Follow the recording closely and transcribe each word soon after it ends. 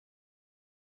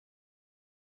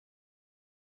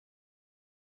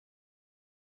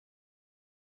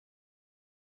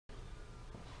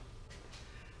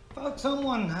Folks,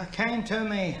 someone came to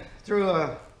me through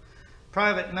a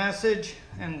private message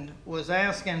and was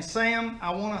asking, Sam, I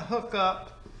want to hook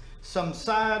up some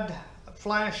side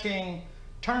flashing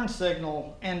turn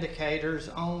signal indicators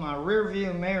on my rear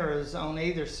view mirrors on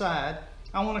either side.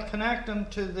 I want to connect them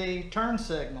to the turn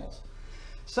signals.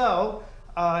 So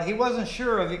he wasn't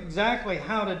sure of exactly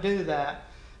how to do that.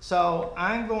 So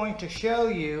I'm going to show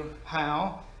you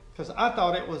how, because I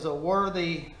thought it was a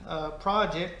worthy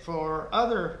project for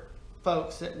other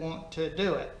folks that want to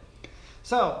do it.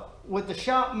 So with the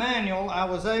shop manual, I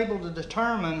was able to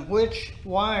determine which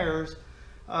wires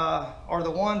are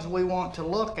the ones we want to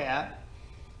look at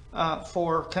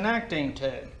for connecting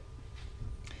to.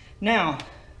 Now,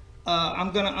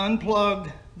 I'm going to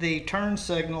unplug the turn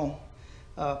signal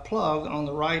plug on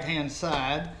the right hand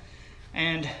side,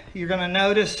 and you're going to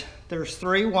notice there's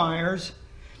 3 wires,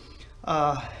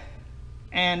 and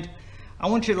I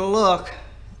want you to look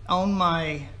on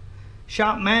my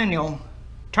shop manual.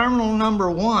 Terminal number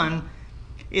 1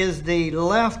 is the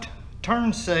left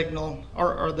turn signal,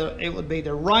 or it would be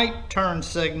the right turn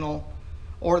signal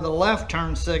or the left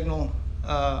turn signal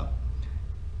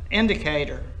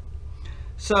indicator.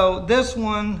 So this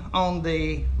one on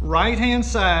the right hand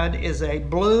side is a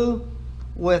blue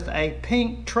with a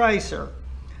pink tracer.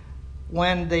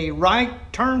 When the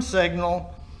right turn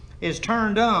signal is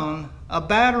turned on, a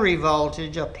battery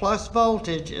voltage, a plus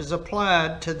voltage, is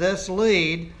applied to this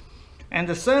lead, and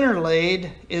the center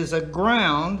lead is a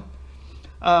ground.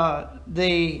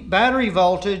 The battery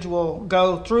voltage will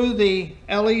go through the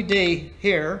LED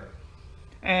here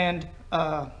and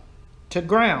to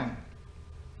ground.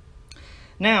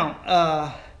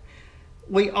 Now,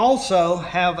 we also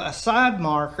have a side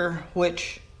marker,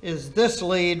 which is this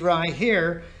lead right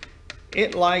here.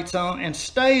 It lights on and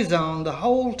stays on the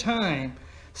whole time.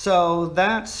 So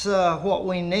that's what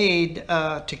we need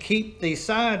to keep the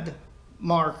side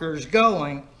markers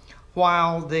going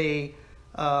while the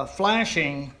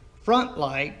flashing front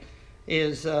light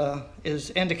is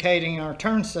indicating our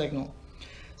turn signal.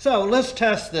 So let's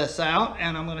test this out,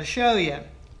 and I'm going to show you.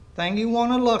 Thing you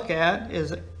want to look at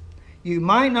is, you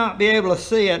might not be able to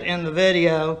see it in the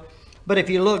video, but if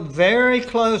you look very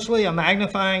closely, a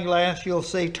magnifying glass, you'll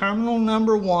see terminal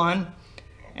number 1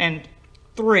 and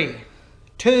 3.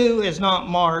 2 is not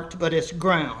marked, but it's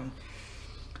ground.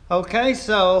 Okay,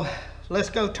 so let's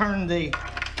go turn the,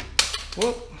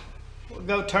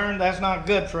 that's not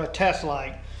good for a test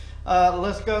light.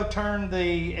 Let's go turn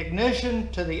the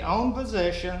ignition to the on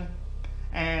position,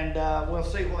 and we'll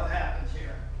see what happens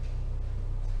here.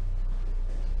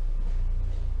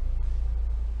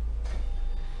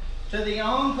 To the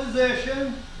on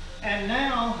position, and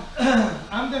now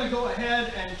I'm going to go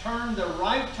ahead and turn the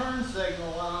right turn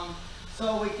signal on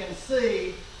so we can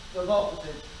see the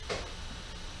voltage.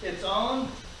 It's on,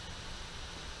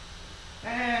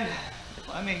 and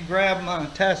let me grab my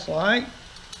test light.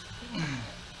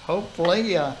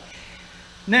 Hopefully,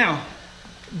 now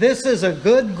this is a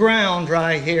good ground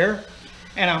right here,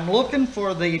 and I'm looking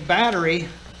for the battery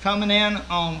coming in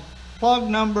on plug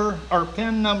number or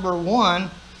pin number 1,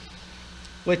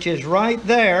 which is right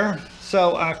there.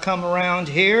 So I come around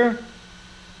here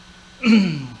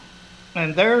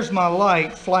and there's my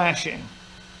light flashing.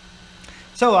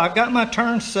 So I've got my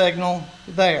turn signal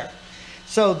there.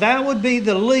 So that would be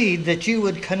the lead that you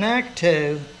would connect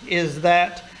to, is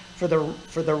that for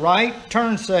the right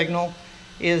turn signal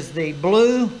is the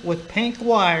blue with pink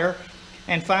wire,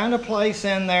 and find a place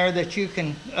in there that you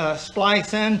can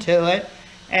splice into it,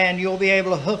 and you'll be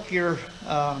able to hook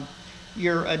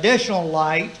your additional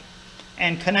light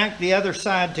and connect the other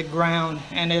side to ground,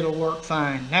 and it'll work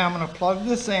fine. Now I'm going to plug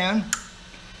this in,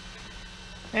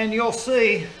 and you'll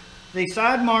see the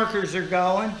side markers are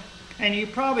going, and you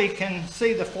probably can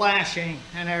see the flashing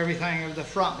and everything of the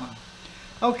front one.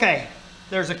 Okay,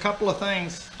 there's a couple of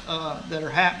things that are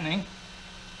happening.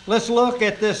 Let's look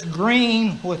at this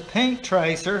green with pink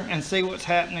tracer and see what's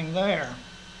happening there.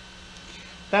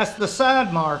 That's the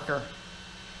side marker.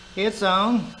 It's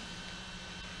on.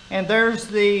 And there's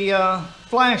the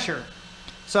flasher.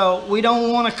 So we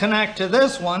don't want to connect to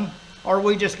this one, or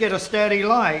we just get a steady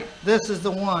light. This is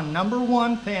the one, number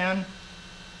 1 pin.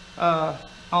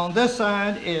 On this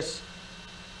side is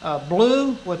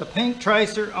blue with a pink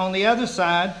tracer. On the other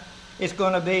side, it's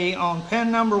going to be on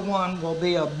pin number 1 will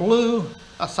be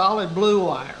a solid blue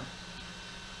wire.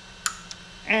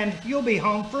 And you'll be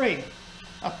home free.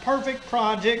 A perfect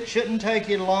project, shouldn't take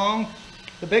you long.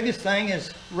 The biggest thing is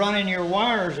running your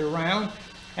wires around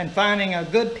and finding a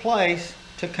good place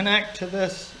to connect to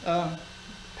this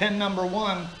pin number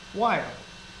 1 wire.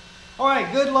 All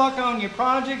right, good luck on your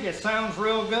project. It sounds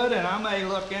real good, and I may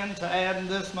look into adding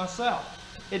this myself.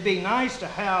 It'd be nice to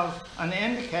have an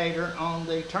indicator on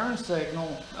the turn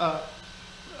signal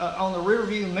on the rear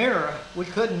view mirror. We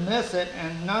couldn't miss it,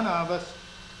 and none of us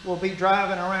will be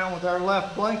driving around with our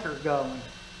left blinker going.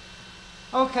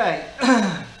 Okay,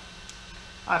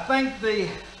 I think the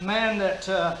man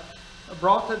that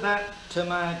brought that to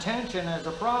my attention as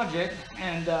a project,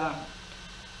 and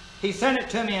he sent it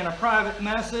to me in a private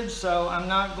message, so I'm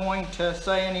not going to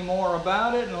say any more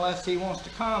about it unless he wants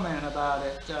to comment about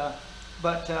it.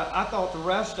 But I thought the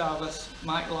rest of us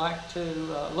might like to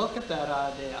look at that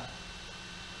idea.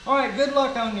 All right, good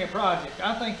luck on your project.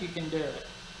 I think you can do it.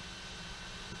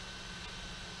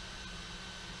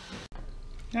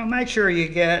 Now make sure you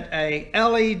get a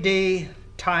LED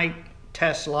type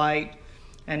test light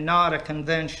and not a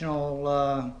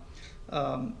conventional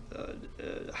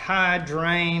high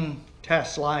drain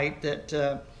test light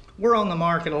that were on the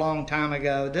market a long time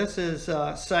ago. This is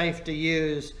safe to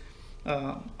use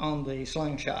on the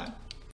Slingshot.